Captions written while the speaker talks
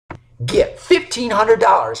Get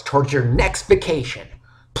 $1,500 towards your next vacation.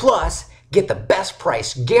 Plus, get the best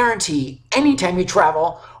price guarantee anytime you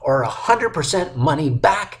travel or 100% money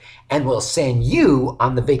back, and we'll send you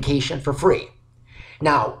on the vacation for free.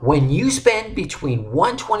 Now, when you spend between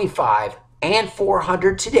 $125 and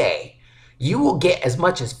 $400 today, you will get as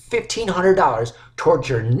much as $1,500 towards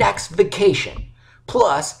your next vacation.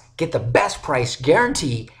 Plus, get the best price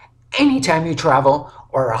guarantee anytime you travel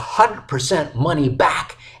or 100% money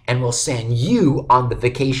back, and we'll send you on the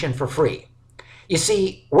vacation for free. You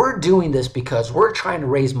see, we're doing this because we're trying to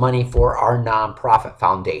raise money for our nonprofit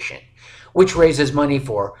foundation, which raises money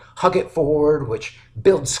for Hug It Forward, which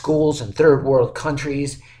builds schools in third world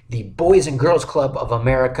countries, the Boys and Girls Club of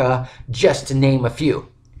America, just to name a few.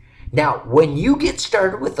 Now, when you get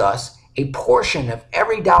started with us, a portion of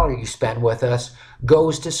every dollar you spend with us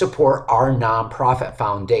goes to support our nonprofit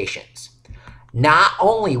foundations. Not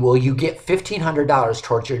only will you get $1,500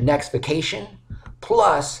 towards your next vacation,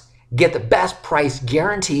 plus get the best price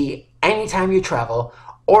guarantee anytime you travel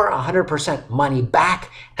or 100% money back,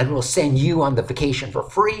 and we'll send you on the vacation for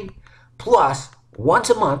free. Plus, once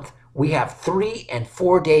a month, we have 3- and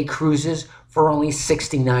 4-day cruises for only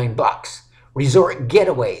 $69. Resort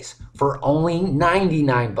getaways for only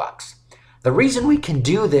 $99. The reason we can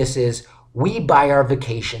do this is we buy our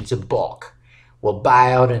vacations in bulk. We'll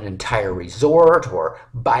buy out an entire resort or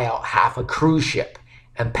buy out half a cruise ship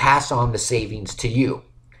and pass on the savings to you.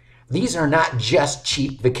 These are not just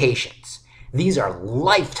cheap vacations. These are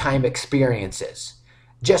lifetime experiences.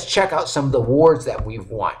 Just check out some of the awards that we've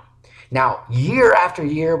won. Now, year after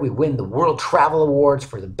year, we win the World Travel Awards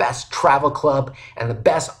for the best travel club and the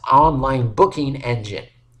best online booking engine.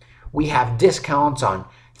 We have discounts on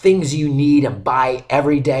things you need and buy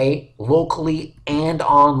every day, locally and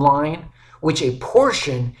online, which a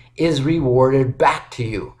portion is rewarded back to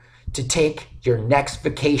you to take your next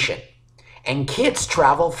vacation. And kids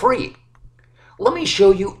travel free. Let me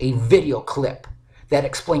show you a video clip that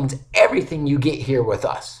explains everything you get here with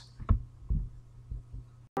us.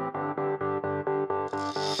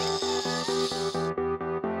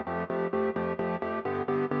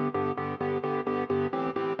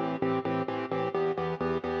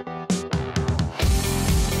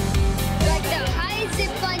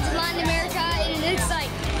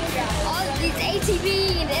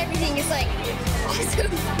 ATV and everything is like awesome.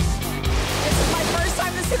 This is my first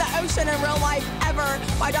time to see the ocean in real life ever.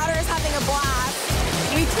 My daughter is having a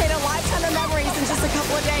blast. We created a lifetime of memories in just a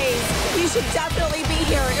couple of days. You should definitely be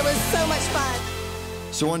here. It was so much fun.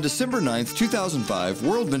 So on December 9th, 2005,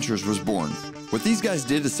 World Ventures was born. What these guys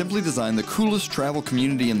did is simply design the coolest travel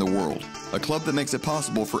community in the world, a club that makes it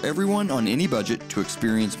possible for everyone on any budget to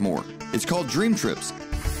experience more. It's called Dream Trips,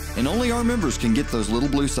 and only our members can get those little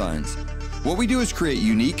blue signs. What we do is create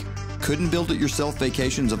unique, couldn't-build-it-yourself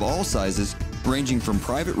vacations of all sizes, ranging from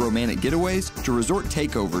private romantic getaways to resort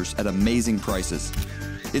takeovers at amazing prices.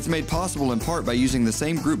 It's made possible in part by using the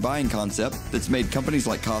same group buying concept that's made companies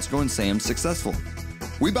like Costco and Sam's successful.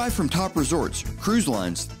 We buy from top resorts, cruise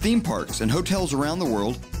lines, theme parks, and hotels around the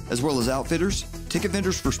world, as well as outfitters, ticket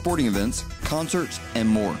vendors for sporting events, concerts, and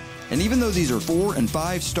more. And even though these are 4- and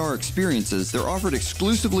 5-star experiences, they're offered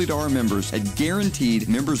exclusively to our members at guaranteed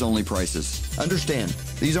members-only prices. Understand,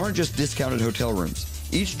 these aren't just discounted hotel rooms.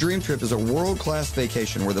 Each dream trip is a world-class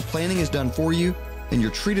vacation where the planning is done for you and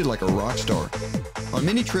you're treated like a rock star. On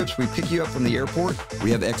many trips, we pick you up from the airport, we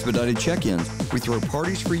have expedited check-ins, we throw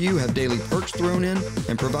parties for you, have daily perks thrown in,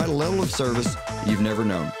 and provide a level of service you've never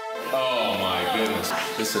known. Oh my goodness,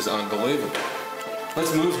 this is unbelievable.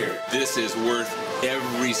 Let's move here. This is worth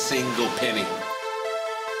every single penny.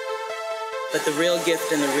 But the real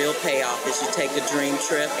gift and the real payoff is you take a dream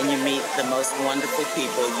trip and you meet the most wonderful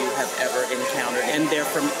people you have ever encountered, and they're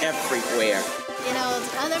from everywhere. You know,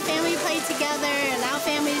 other families play together, and our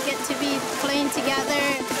families get to be playing together.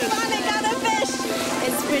 Finally got a fish!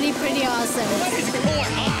 It's pretty awesome. What is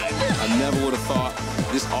going on? I never would have thought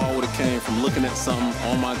this all would have came from looking at something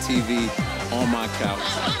on my TV, on my couch.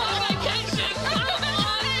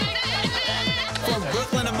 From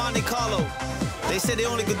Brooklyn to Monte Carlo. They said they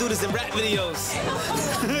only could do this in rap videos.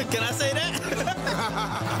 Can I say that?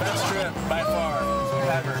 Best trip by far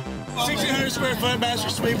ever. 1,600 square foot, master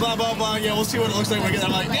suite, blah, blah, blah. Yeah, we'll see what it looks like when we get there.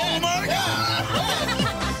 I'm like, oh my God!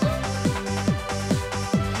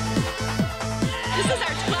 This is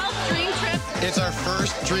our 12th dream trip. It's our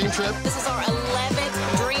first dream trip. This is our 11th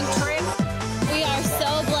dream trip. We are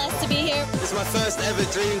so blessed to be here. This is my first ever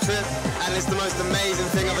dream trip, and it's the most amazing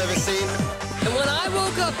thing I've ever seen. And when I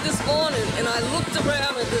woke up this morning and I looked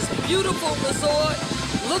around at this beautiful resort,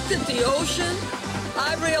 looked at the ocean,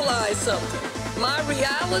 I realized something. My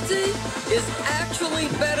reality is actually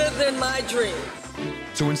better than my dream.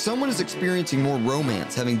 So when someone is experiencing more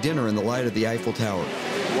romance having dinner in the light of the Eiffel Tower,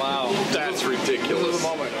 Wow, that's ridiculous.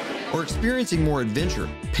 or experiencing more adventure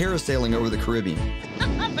parasailing over the Caribbean,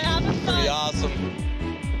 Pretty awesome.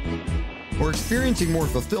 or experiencing more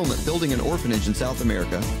fulfillment building an orphanage in South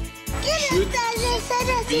America, Should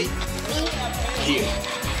be here.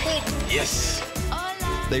 Yes.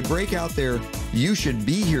 they break out their "You should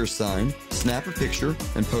be here" sign, snap a picture,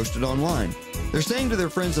 and post it online. They're saying to their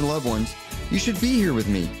friends and loved ones, "You should be here with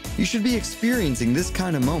me. You should be experiencing this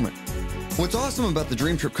kind of moment." What's awesome about the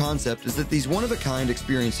Dream Trip concept is that these one-of-a-kind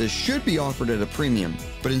experiences should be offered at a premium,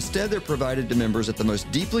 but instead they're provided to members at the most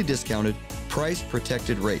deeply discounted,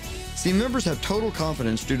 price-protected rate. See, members have total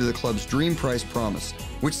confidence due to the club's Dream Price Promise,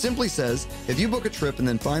 which simply says, if you book a trip and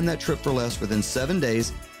then find that trip for less within 7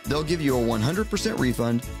 days, they'll give you a 100%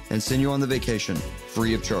 refund and send you on the vacation,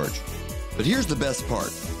 free of charge. But here's the best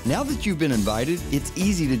part. Now that you've been invited, it's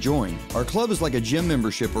easy to join. Our club is like a gym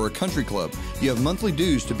membership or a country club. You have monthly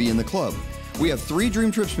dues to be in the club. We have 3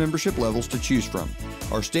 Dream Trips membership levels to choose from.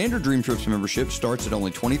 Our standard Dream Trips membership starts at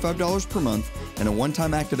only $25 per month and a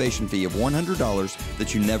one-time activation fee of $100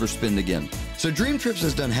 that you never spend again. So Dream Trips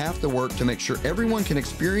has done half the work to make sure everyone can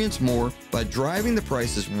experience more by driving the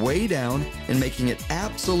prices way down and making it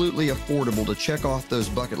absolutely affordable to check off those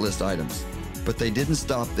bucket list items. But they didn't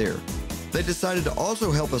stop there. They decided to also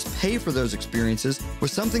help us pay for those experiences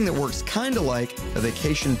with something that works kind of like a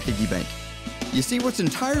vacation piggy bank. You see, what's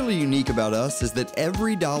entirely unique about us is that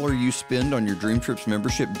every dollar you spend on your Dream Trips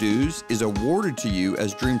membership dues is awarded to you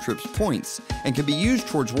as Dream Trips points and can be used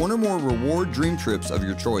towards one or more reward Dream Trips of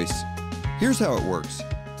your choice. Here's how it works.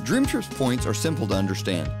 Dream Trips points are simple to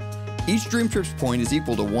understand. Each Dream Trips point is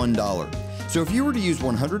equal to $1. So if you were to use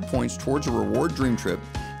 100 points towards a reward Dream Trip,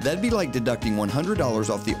 that'd be like deducting $100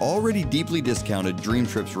 off the already deeply discounted Dream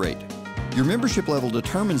Trips rate. Your membership level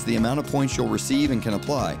determines the amount of points you'll receive and can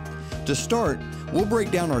apply. To start, we'll break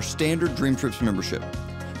down our standard Dream Trips membership.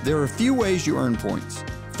 There are a few ways you earn points.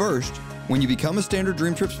 First, when you become a standard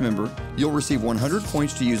Dream Trips member, you'll receive 100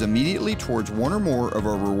 points to use immediately towards one or more of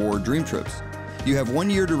our reward Dream Trips. You have 1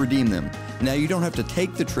 year to redeem them. Now you don't have to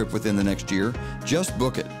take the trip within the next year, just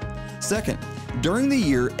book it. Second, during the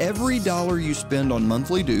year, every dollar you spend on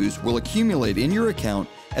monthly dues will accumulate in your account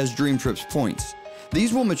as Dream Trips points.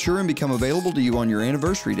 These will mature and become available to you on your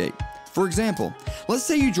anniversary date. For example, let's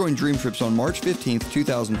say you join Dream Trips on March 15th,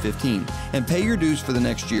 2015 and pay your dues for the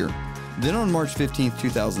next year. Then on March 15th,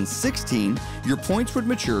 2016, your points would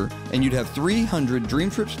mature and you'd have 300 Dream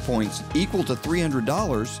Trips points equal to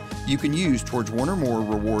 $300 you can use towards one or more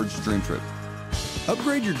rewards Dream Trip.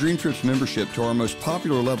 Upgrade your Dream Trips membership to our most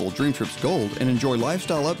popular level, Dream Trips Gold, and enjoy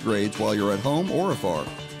lifestyle upgrades while you're at home or afar.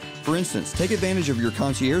 For instance, take advantage of your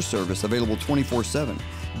concierge service available 24/7,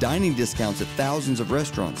 dining discounts at thousands of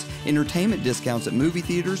restaurants, entertainment discounts at movie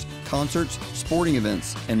theaters, concerts, sporting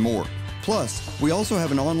events, and more. Plus, we also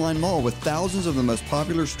have an online mall with thousands of the most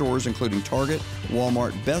popular stores including Target,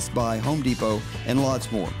 Walmart, Best Buy, Home Depot, and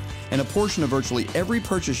lots more. And a portion of virtually every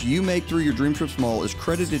purchase you make through your Dream Trips Mall is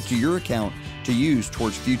credited to your account to use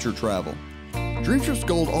towards future travel. Dream Trips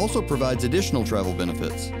Gold also provides additional travel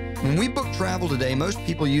benefits. When we book travel today, most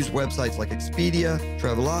people use websites like Expedia,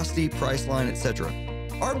 Travelocity, Priceline, etc.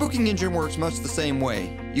 Our booking engine works much the same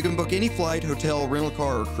way. You can book any flight, hotel, rental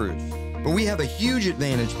car, or cruise. But we have a huge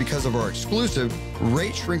advantage because of our exclusive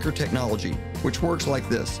rate shrinker technology, which works like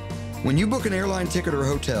this. When you book an airline ticket or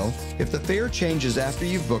hotel, if the fare changes after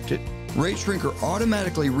you've booked it, Rate Shrinker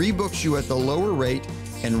automatically rebooks you at the lower rate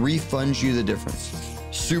and refunds you the difference.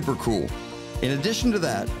 Super cool. In addition to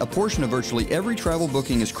that, a portion of virtually every travel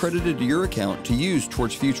booking is credited to your account to use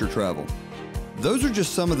towards future travel. Those are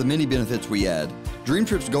just some of the many benefits we add. Dream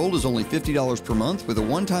Trips Gold is only $50 per month with a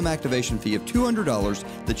one-time activation fee of $200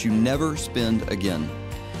 that you never spend again.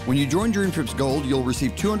 When you join Dream Trips Gold, you'll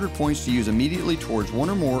receive 200 points to use immediately towards one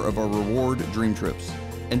or more of our reward Dream Trips.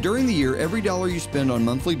 And during the year, every dollar you spend on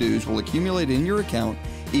monthly dues will accumulate in your account,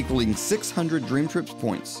 equaling 600 Dream Trips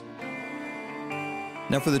points.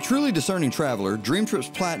 Now for the truly discerning traveler, Dream Trips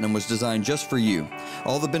Platinum was designed just for you.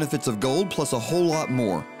 All the benefits of Gold plus a whole lot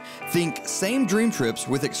more. Think same Dream Trips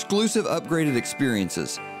with exclusive upgraded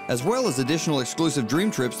experiences, as well as additional exclusive Dream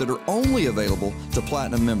Trips that are only available to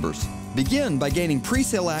Platinum members. Begin by gaining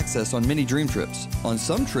pre-sale access on many Dream Trips. On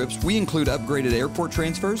some trips, we include upgraded airport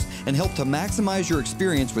transfers and help to maximize your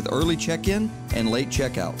experience with early check-in and late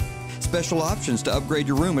checkout. Special options to upgrade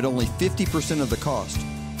your room at only 50% of the cost.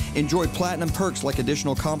 Enjoy Platinum perks like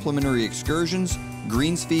additional complimentary excursions,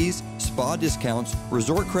 greens fees, spa discounts,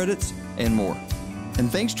 resort credits, and more.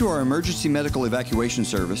 And thanks to our emergency medical evacuation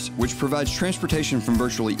service, which provides transportation from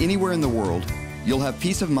virtually anywhere in the world, you'll have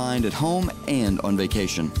peace of mind at home and on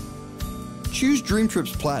vacation. Choose Dream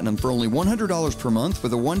Trips Platinum for only $100 per month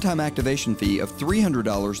with a one-time activation fee of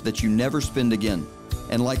 $300 that you never spend again.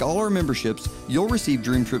 And like all our memberships, you'll receive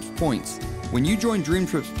Dream Trips points. When you join Dream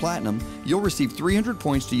Trips Platinum, you'll receive 300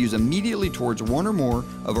 points to use immediately towards one or more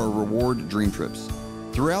of our reward Dream Trips.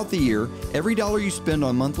 Throughout the year, every dollar you spend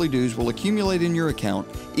on monthly dues will accumulate in your account,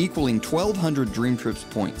 equaling 1,200 Dream Trips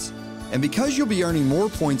points. And because you'll be earning more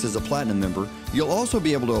points as a Platinum member, you'll also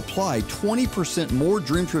be able to apply 20% more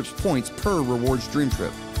Dream Trips points per Rewards Dream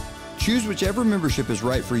Trip. Choose whichever membership is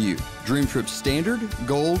right for you, Dream Trips Standard,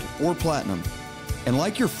 Gold, or Platinum. And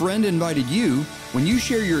like your friend invited you, when you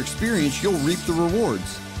share your experience, you'll reap the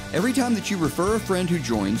rewards. Every time that you refer a friend who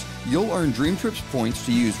joins, you'll earn Dream Trips points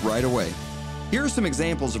to use right away. Here are some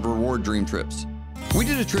examples of reward Dream Trips. We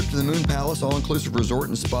did a trip to the Moon Palace All-Inclusive Resort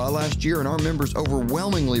and Spa last year, and our members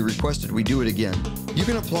overwhelmingly requested we do it again. You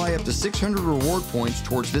can apply up to 600 reward points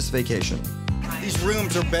towards this vacation. These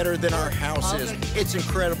rooms are better than our house is. It's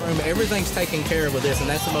incredible. Everything's taken care of with this, and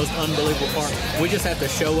that's the most unbelievable part. We just have to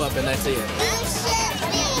show up, and that's it.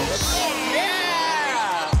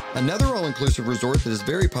 Another all-inclusive resort that is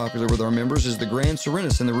very popular with our members is the Grand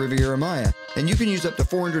Serenus in the Riviera Maya, and you can use up to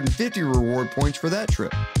 450 reward points for that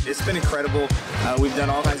trip. It's been incredible. We've done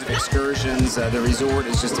all kinds of excursions. The resort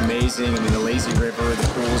is just amazing. I mean, the lazy river, the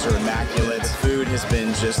pools are immaculate. The food has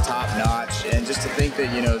been just top-notch, and just to think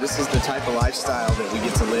that, you know, this is the type of lifestyle that we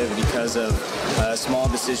get to live because of a small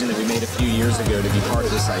decision that we made a few years ago to be part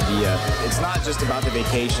of this idea. It's not just about the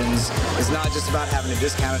vacations. It's not just about having a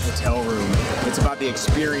discounted hotel room. It's about the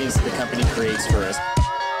experience that the company creates for us.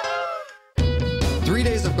 3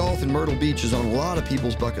 days of golf in Myrtle Beach is on a lot of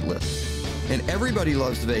people's bucket list. And everybody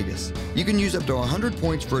loves Vegas. You can use up to 100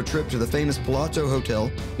 points for a trip to the famous Palazzo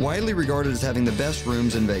Hotel, widely regarded as having the best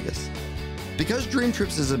rooms in Vegas. Because Dream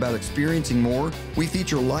Trips is about experiencing more, we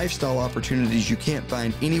feature lifestyle opportunities you can't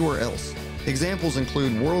find anywhere else. Examples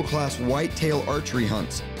include world-class whitetail archery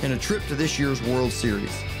hunts and a trip to this year's World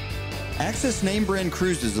Series. Access name brand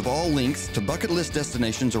cruises of all lengths to bucket list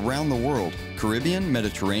destinations around the world. Caribbean,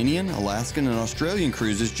 Mediterranean, Alaskan, and Australian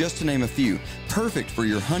cruises, just to name a few. Perfect for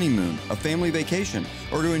your honeymoon, a family vacation,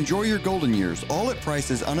 or to enjoy your golden years, all at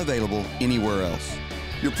prices unavailable anywhere else.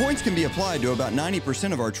 Your points can be applied to about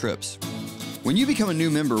 90% of our trips. When you become a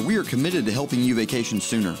new member, we are committed to helping you vacation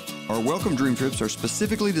sooner. Our Welcome Dream Trips are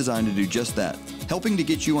specifically designed to do just that, helping to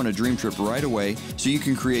get you on a dream trip right away so you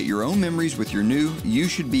can create your own memories with your new You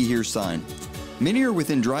Should Be Here sign. Many are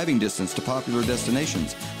within driving distance to popular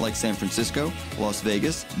destinations like San Francisco, Las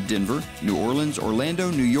Vegas, Denver, New Orleans,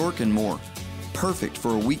 Orlando, New York, and more. Perfect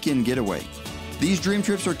for a weekend getaway. These dream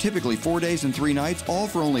trips are typically 4 days and 3 nights, all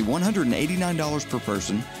for only $189 per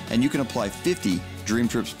person, and you can apply 50 Dream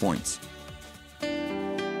Trips points.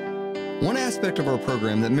 One aspect of our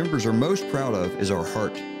program that members are most proud of is our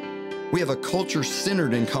heart. We have a culture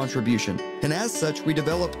centered in contribution, and as such, we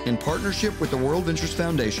develop, in partnership with the World Ventures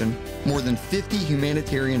Foundation, more than 50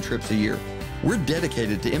 humanitarian trips a year. We're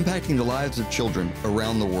dedicated to impacting the lives of children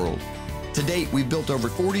around the world. To date, we've built over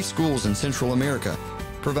 40 schools in Central America,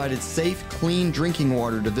 provided safe, clean drinking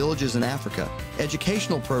water to villages in Africa,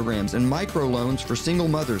 educational programs and microloans for single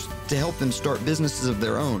mothers to help them start businesses of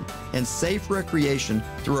their own, and safe recreation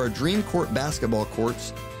through our Dream Court basketball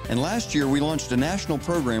courts. And last year, we launched a national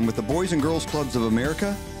program with the Boys and Girls Clubs of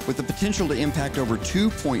America with the potential to impact over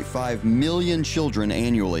 2.5 million children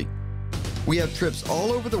annually. We have trips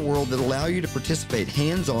all over the world that allow you to participate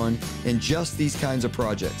hands-on in just these kinds of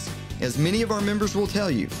projects. As many of our members will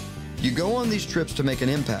tell you, you go on these trips to make an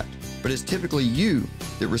impact, but it's typically you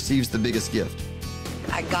that receives the biggest gift.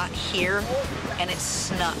 I got here and it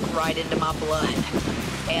snuck right into my blood,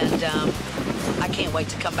 and I can't wait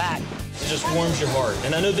to come back. It just warms your heart.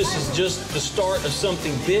 And I know this is just the start of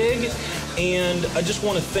something big, and I just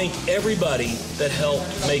want to thank everybody that helped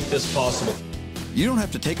make this possible. You don't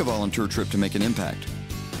have to take a volunteer trip to make an impact.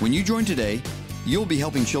 When you join today, you'll be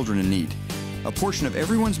helping children in need. A portion of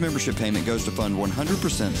everyone's membership payment goes to fund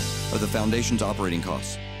 100% of the foundation's operating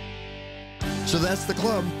costs. So that's the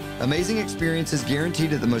club. Amazing experiences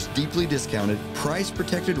guaranteed at the most deeply discounted,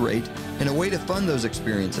 price-protected rate, and a way to fund those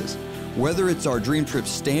experiences. Whether it's our Dream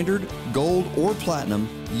Trips Standard, Gold, or Platinum,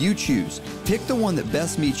 you choose. Pick the one that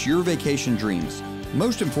best meets your vacation dreams.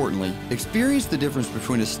 Most importantly, experience the difference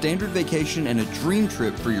between a standard vacation and a dream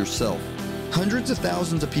trip for yourself. Hundreds of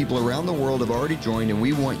thousands of people around the world have already joined, and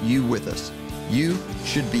we want you with us. You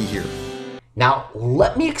should be here. Now,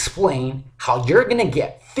 let me explain how you're going to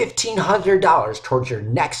get $1,500 towards your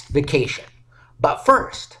next vacation. But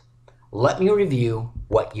first, Let me review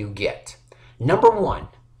what you get. Number one,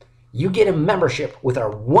 you get a membership with our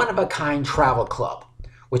one-of-a-kind travel club,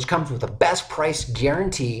 which comes with a best price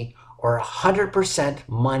guarantee or 100%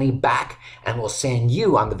 money back, and will send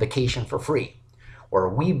you on the vacation for free, where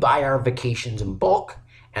we buy our vacations in bulk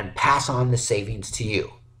and pass on the savings to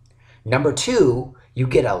you. Number two, you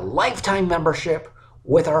get a lifetime membership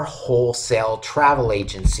with our wholesale travel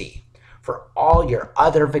agency for all your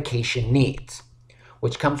other vacation needs,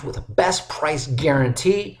 which comes with a best price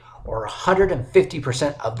guarantee or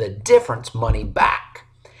 150% of the difference money back.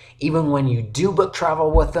 Even when you do book travel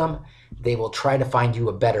with them, they will try to find you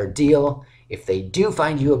a better deal. If they do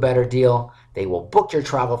find you a better deal, they will book your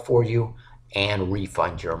travel for you and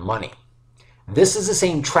refund your money. This is the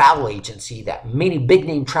same travel agency that many big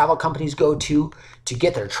name travel companies go to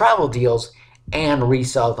get their travel deals and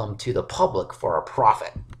resell them to the public for a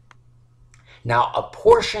profit. Now, a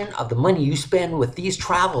portion of the money you spend with these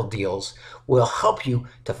travel deals will help you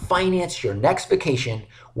to finance your next vacation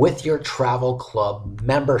with your travel club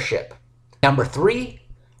membership. Number three,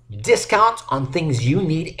 discounts on things you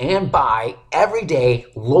need and buy every day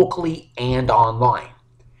locally and online.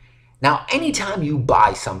 Now, anytime you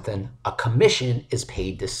buy something, a commission is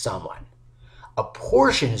paid to someone. A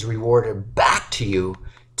portion is rewarded back to you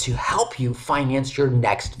to help you finance your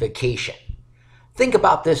next vacation. Think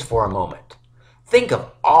about this for a moment. Think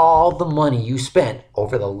of all the money you spent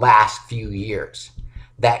over the last few years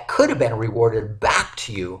that could have been rewarded back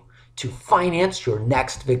to you to finance your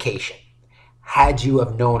next vacation, had you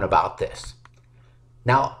have known about this.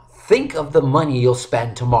 Now, think of the money you'll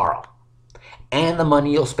spend tomorrow and the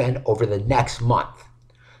money you'll spend over the next month.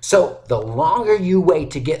 So the longer you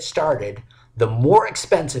wait to get started, the more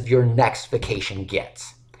expensive your next vacation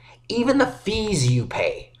gets. Even the fees you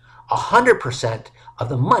pay, 100% of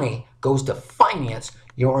the money goes to finance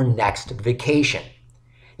your next vacation.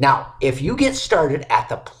 Now, if you get started at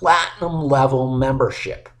the platinum level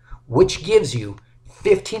membership, which gives you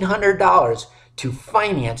 $1,500 to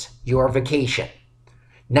finance your vacation.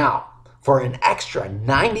 Now, for an extra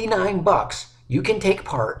 $99, you can take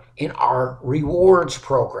part in our rewards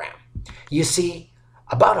program. You see,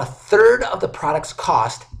 about a third of the product's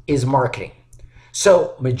cost is marketing.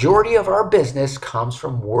 So, majority of our business comes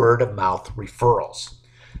from word of mouth referrals.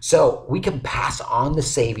 So, we can pass on the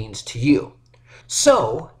savings to you.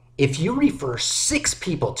 So, if you refer 6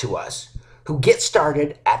 people to us who get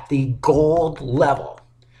started at the gold level,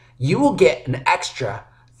 you will get an extra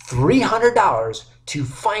 $300 to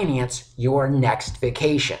finance your next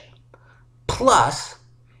vacation. Plus,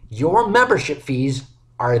 your membership fees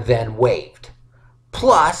are then waived.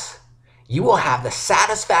 Plus, you will have the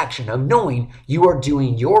satisfaction of knowing you are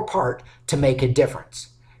doing your part to make a difference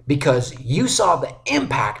because you saw the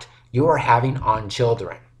impact you are having on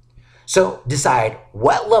children. So decide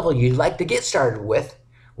what level you'd like to get started with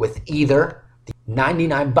either the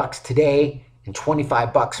 $99 today and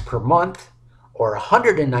 $25 per month, or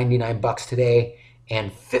 $199 today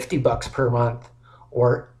and $50 per month,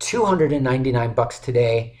 or $299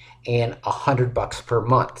 today and $100 per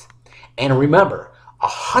month. And remember,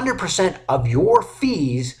 100% of your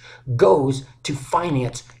fees goes to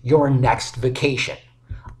finance your next vacation.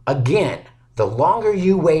 Again, the longer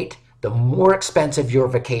you wait, the more expensive your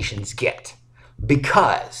vacations get,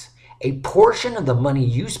 because a portion of the money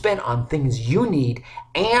you spend on things you need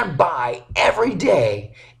and buy every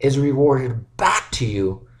day is rewarded back to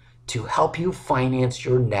you to help you finance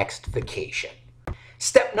your next vacation.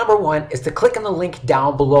 Step number 1 is to click on the link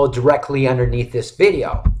down below directly underneath this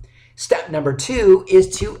video. Step number 2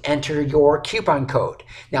 is to enter your coupon code.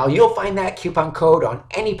 Now, you'll find that coupon code on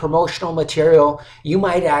any promotional material. You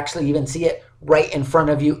might actually even see it right in front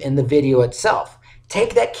of you in the video itself.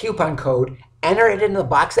 Take that coupon code, enter it in the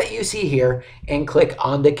box that you see here, and click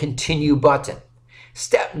on the continue button.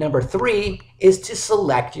 Step number 3 is to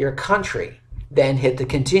select your country, then hit the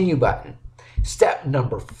continue button. Step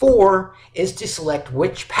number 4 is to select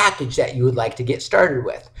which package that you would like to get started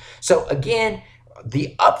with. So again,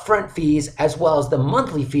 the upfront fees as well as the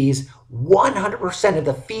monthly fees, 100% of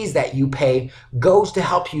the fees that you pay goes to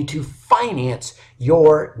help you to finance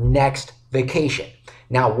your next vacation.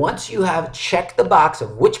 Now, once you have checked the box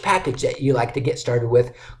of which package that you like to get started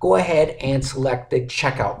with, go ahead and select the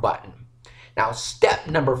checkout button. Now, step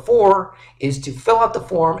number 4 is to fill out the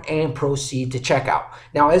form and proceed to checkout.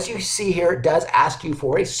 Now, as you see here, it does ask you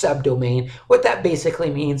for a subdomain. What that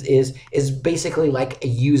basically means is basically like a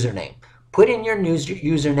username. Put in your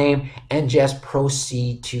username and just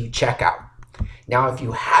proceed to checkout. Now, if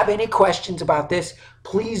you have any questions about this,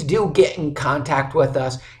 please do get in contact with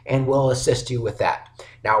us and we'll assist you with that.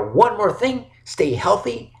 Now, one more thing, stay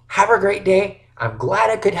healthy, have a great day. I'm glad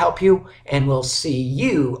I could help you, and we'll see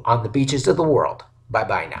you on the beaches of the world.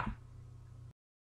 Bye-bye now.